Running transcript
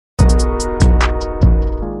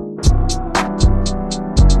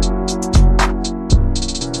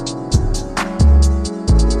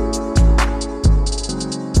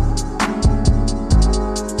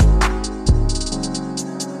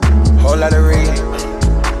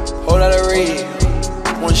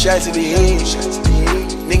shot to the head.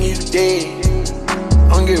 Nigga, you dead.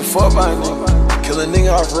 I don't give a fuck about a nigga. Kill a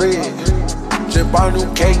nigga off red. Just bought a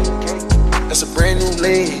new cake. That's a brand new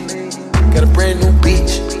leg. Got a brand new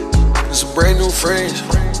beach. That's some brand new friends.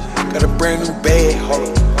 Got a brand new bag. Hold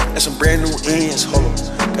up. That's some brand new ends. Hold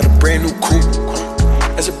up. Got a brand new coupe.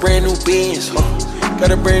 That's a brand new Benz. Got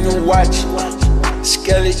a brand new watch.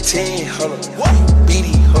 Skeleton. Hold up.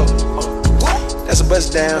 BD. Hold up. That's a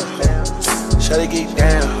bust down. Shawty get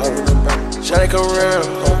down. Shawty come around.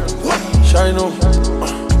 Shawty know.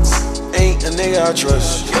 Ain't a nigga I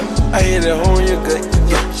trust. I hit a hole in your gut.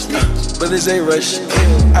 But this ain't rush.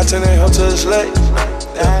 I turn that hoe to a slut.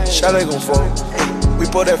 Shawty gon' fall. We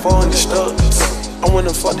put that phone in the stuff. I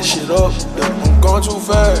wanna fuck this shit up. I'm going too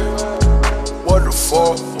fast. What the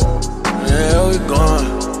fuck? Yeah, we gone.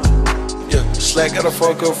 Yeah, Slack gotta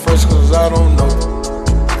fuck up first cause I don't know.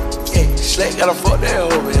 Yeah, Slack gotta fuck that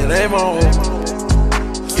hoe, man. That ain't my hoe.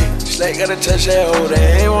 Yeah, Slack gotta touch that hoe,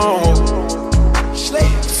 that ain't my hoe.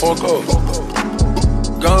 Slack, fuck up.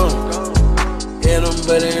 Gone. Yeah, them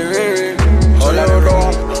better red. Whole lot of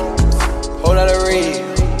red. Whole lot of red.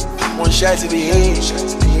 One shot to the head.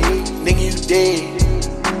 Nigga, you dead.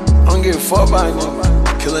 I don't give a fuck about a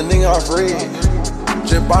nigga. Kill a nigga off red.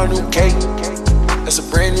 Just bought a new cake. That's a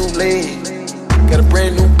brand new leg. Got a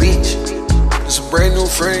brand new beach. That's some brand new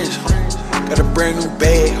friends. Got a brand new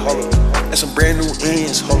bag. Hold up. That's some brand new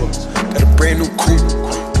ends. Hold up. Got a brand new coupe.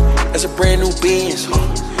 That's a brand new Benz.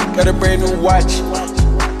 Got a brand new watch.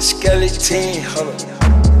 Skeleton. Hold up.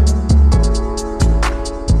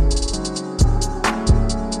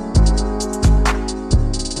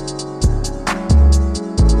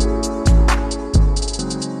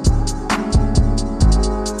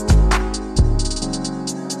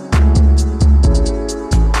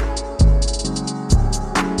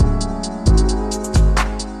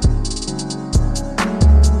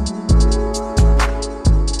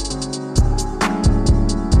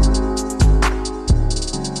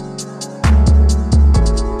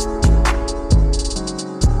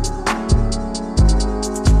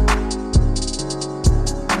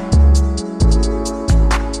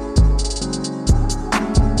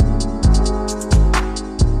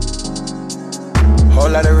 Whole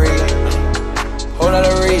lot of red, whole lot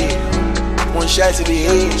of red. One shot to the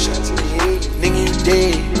head. Nigga, you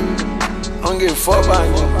dead. I don't give a fuck about a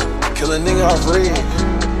nigga. Kill a nigga off red.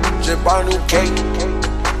 Just bought a new cake.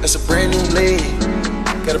 That's a brand new leg.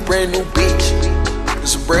 Got a brand new beach.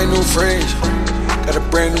 That's some brand new friends. Got a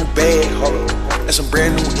brand new bag. Hold up. That's some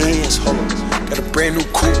brand new ends. Hold up. Got a brand new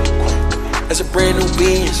coupe. That's a brand new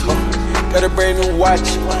Benz. Got a brand new watch.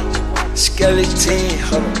 Skeleton.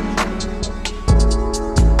 Hold up.